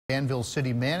Danville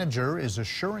city manager is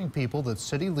assuring people that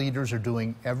city leaders are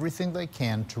doing everything they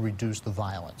can to reduce the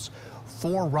violence.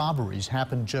 4 robberies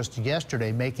happened just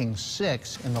yesterday, making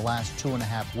 6 in the last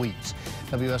 2.5 weeks.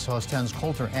 WSLS 10's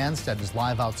Coulter Anstead is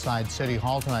live outside City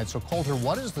Hall tonight. So, Coulter,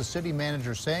 what is the city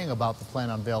manager saying about the plan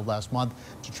unveiled last month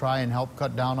to try and help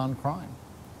cut down on crime?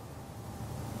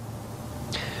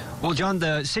 Well, John,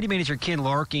 the city manager, Ken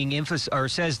Larking,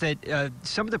 says that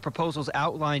some of the proposals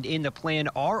outlined in the plan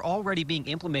are already being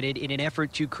implemented in an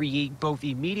effort to create both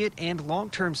immediate and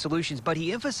long-term solutions. But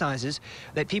he emphasizes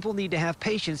that people need to have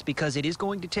patience because it is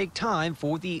going to take time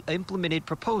for the implemented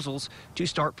proposals to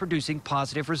start producing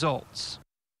positive results.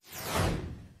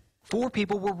 4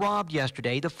 people were robbed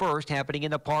yesterday, the first happening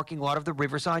in the parking lot of the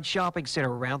Riverside Shopping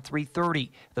Center around 3:30.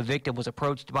 The victim was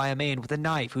approached by a man with a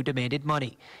knife who demanded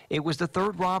money. It was the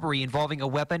 3rd robbery involving a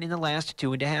weapon in the last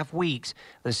 2.5 weeks.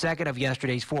 The second of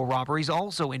yesterday's 4 robberies,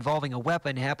 also involving a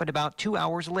weapon, happened about 2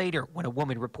 hours later when a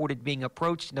woman reported being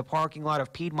approached in the parking lot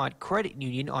of Piedmont Credit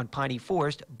Union on Piney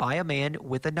Forest by a man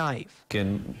with a knife.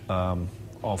 In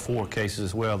all 4 cases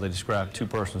as well, they described 2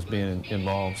 persons being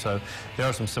involved. So there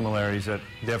are some similarities that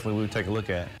definitely we would take a look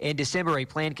at. In December, a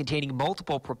plan containing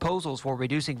multiple proposals for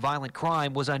reducing violent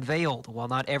crime was unveiled. While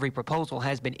not every proposal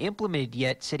has been implemented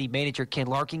yet, city manager Ken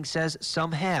Larking says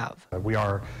some have. We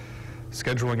are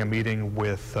scheduling a meeting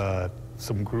with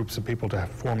some groups of people to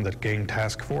form the gang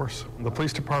task force. The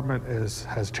police department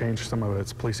has changed some of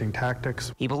its policing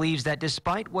tactics. He believes that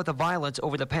despite what the violence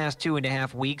over the past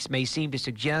 2.5 weeks may seem to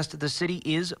suggest, the city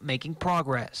is making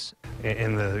progress.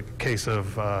 In the case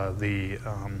of the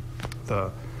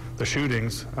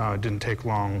shootings, it didn't take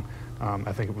long.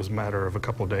 I think it was a matter of a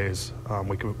couple of days.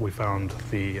 We found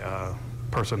the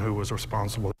person who was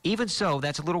responsible. Even so,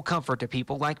 that's a little comfort to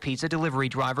people like pizza delivery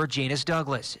driver Janice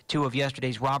Douglas. 2 of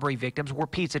yesterday's robbery victims were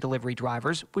pizza delivery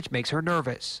drivers, which makes her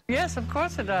nervous. Yes, of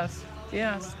course it does.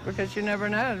 Yes, because you never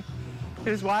know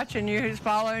who's watching you, who's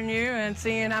following you, and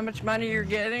seeing how much money you're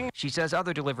getting. She says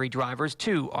other delivery drivers,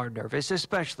 too, are nervous,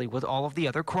 especially with all of the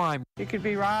other crime. You could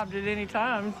be robbed at any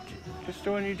time just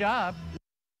doing your job.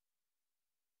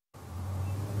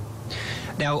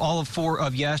 Now, all of 4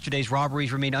 of yesterday's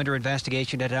robberies remain under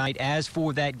investigation tonight. As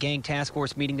for that gang task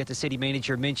force meeting that the city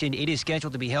manager mentioned, it is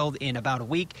scheduled to be held in about a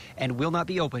week and will not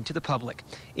be open to the public.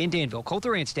 In Danville,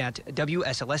 Coulter Anstead,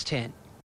 WSLS 10.